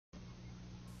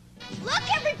Look,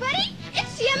 everybody!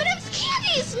 It's the M&M's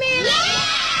Candies Man! Yeah!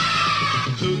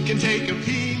 Who can take a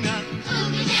peanut?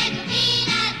 Who can take a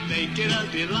peanut? Make it a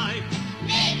delight.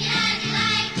 Make it a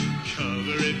delight.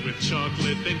 Cover it with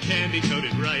chocolate, then candy coat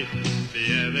it right. The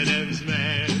M&M's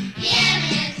Man. The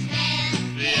M&M's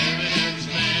Man. The M&M's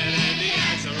Man, and he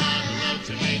has a lot of love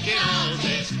to make it all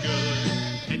taste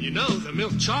good. And you know the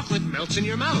milk chocolate melts in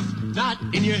your mouth, not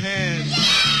in your hand.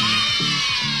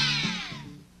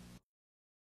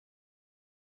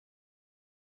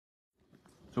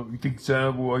 So you think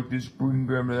Santa will like this green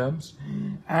M&M's?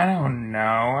 I don't know.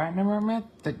 I never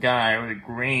met the guy with the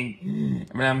green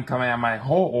M&M coming out of my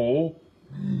hole.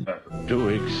 Do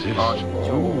exist.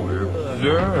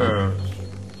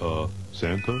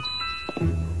 Santa?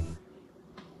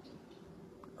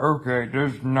 Okay,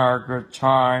 this is not a good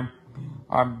time.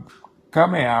 I'm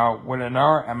coming out with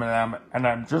another M&M, and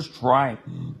I'm just trying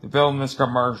to film this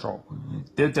commercial.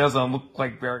 This doesn't look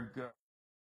like very good.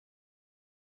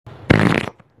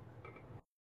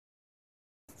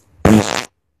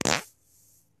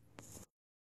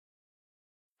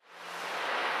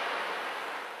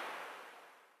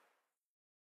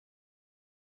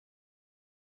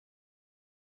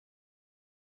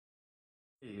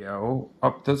 Video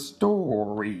of the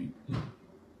story.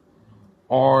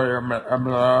 I'm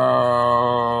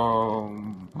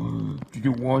do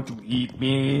you want to eat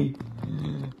me?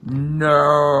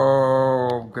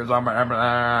 No, because I'm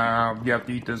an you have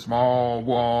to eat the small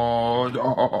one.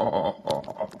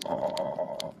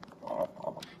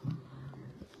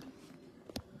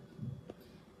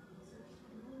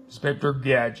 Inspector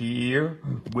Gadget here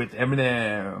with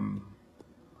M&M.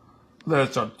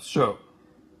 Let's start the show.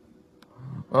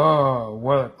 Oh,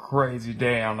 what a crazy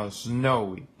day on a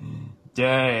snowy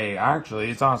day. Actually,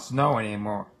 it's not snowing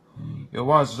anymore. It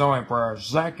was snowing for a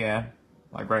second,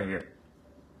 like right here.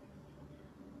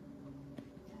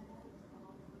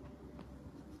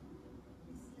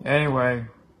 Anyway,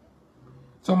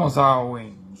 it's almost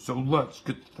Halloween, so let's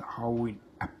get to the Halloween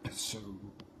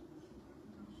episode.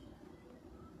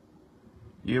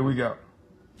 Here we go.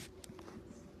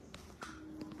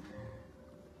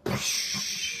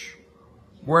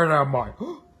 Where am I?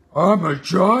 I'm a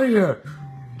giant!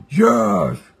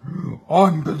 Yes!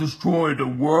 I'm gonna destroy the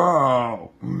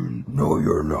world! No,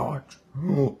 you're not.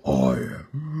 I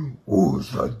am. Who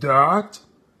said that?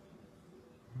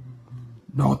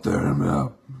 Not the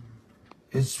M&M.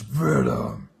 It's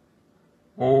Venom.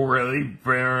 Oh, really?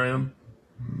 Venom?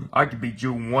 I can beat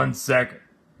you in 1 second.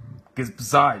 Because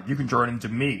besides, you can turn into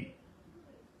me.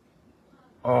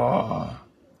 I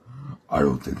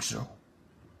don't think so.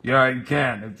 Yeah, you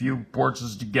can. If you force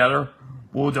us together,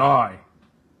 we'll die.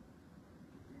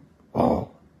 Oh.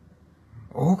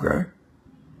 Okay.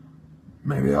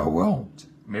 Maybe I won't.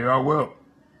 Maybe I will.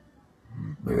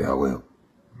 Maybe I will.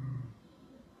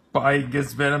 Fight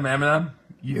against Venom, M&M?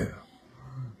 Yeah.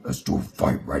 Let's do a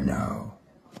fight right now.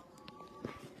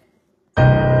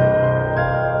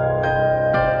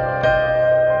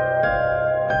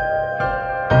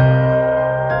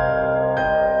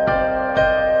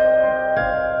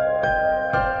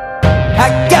 I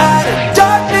got a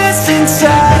darkness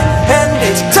inside, and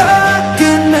it's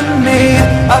talking to me.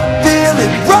 I feel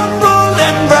it rumble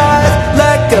and rise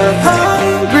like a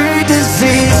hungry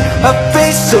disease. A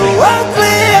face so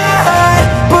ugly I hide,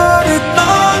 but it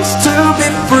longs to be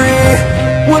free.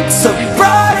 Once I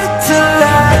brought it to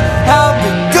light, I'll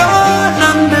be gone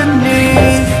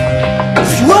underneath.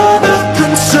 You wanna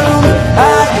consume,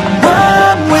 I am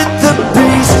one with the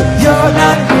beast. You're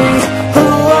not me, who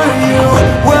are you?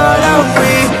 What are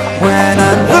we? When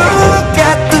I look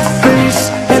at the face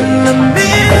in the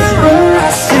mirror, I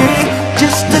see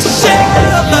just a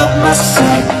shell of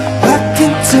myself. I can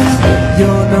tell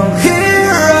you're no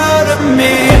hero to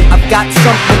me. I've got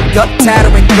something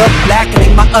gut-tattering,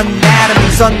 gut-blackening. My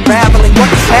anatomy's unraveling.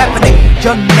 What's happening?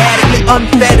 Genetically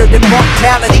unfettered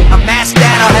immortality. A mask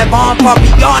that I'll have on far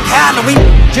beyond Halloween.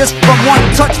 Just from one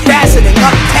touch, fascinating,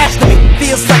 unattached to me.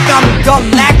 Feels like I'm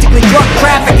galactically drug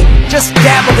trafficking. Just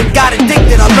dabbled and got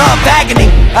addicted, I love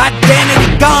agony.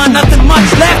 Identity gone, nothing much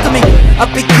left of me. I've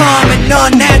become an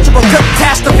unnatural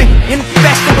catastrophe,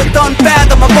 infested with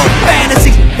unfathomable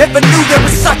fantasies. Never knew there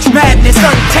was such madness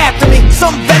untapped to me.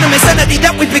 Some venomous entity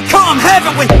that we've become,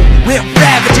 haven't we? We're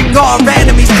ravaging our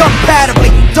enemies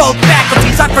compatibly. Dull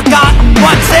faculties, I've forgotten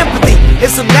what's empathy.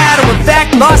 As a matter of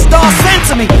fact, lost all sense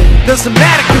of me. Doesn't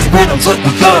matter, cause venom's what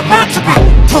we are meant to be.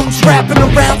 Tongues wrapping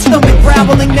around, stomach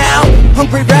graveling now.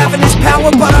 Hungry, ravenous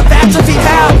power, but I've atrophied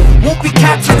how? Won't be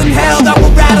captured and held, I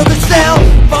will rattle the cell.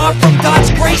 Far from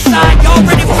God's grace, I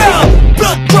already fell.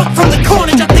 Blood drunk from the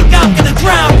corners, I think I'm gonna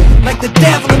drown. Like the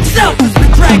devil himself has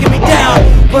been dragging me down.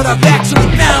 but I've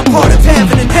actually found part of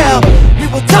heaven and hell. We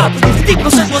will topple the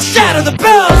steeples and we'll shatter the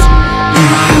bells.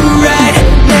 You're right,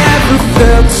 never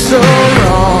felt so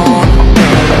wrong.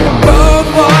 Both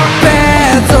walk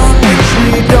paths on which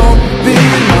we don't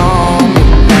belong.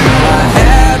 I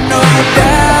have no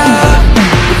doubt,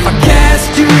 if I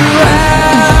cast you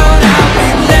out, I'll be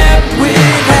left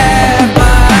with half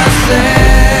myself.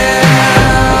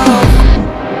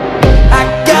 I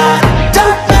got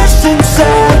darkness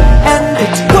inside, and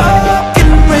it's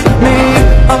walking with me.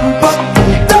 I'm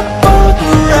buckled up for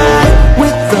the ride,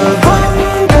 with the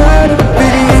hunger to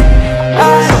be. I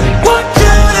don't want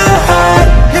you to hide,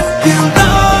 if you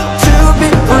long to be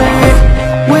free.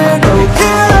 We're no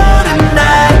hero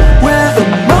tonight, we're the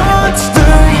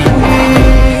monster you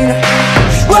need.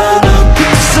 Swallow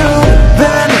consume,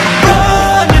 venom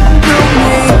running through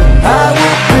me. I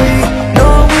will be,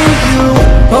 nor will you,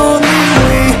 only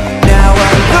we. Now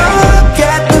I look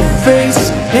at the face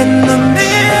in the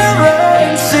mirror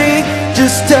and see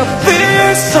just how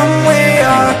fearsome we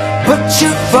are. But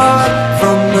you're far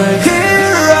from the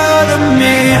hero to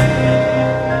me.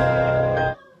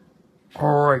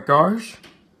 Alright, guys.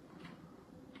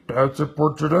 That's it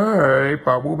for today,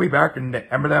 but we'll be back in the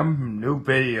Eminem new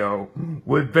video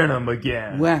with Venom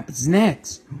again. What happens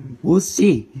next? We'll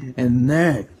see in the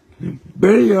next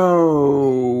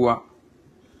video.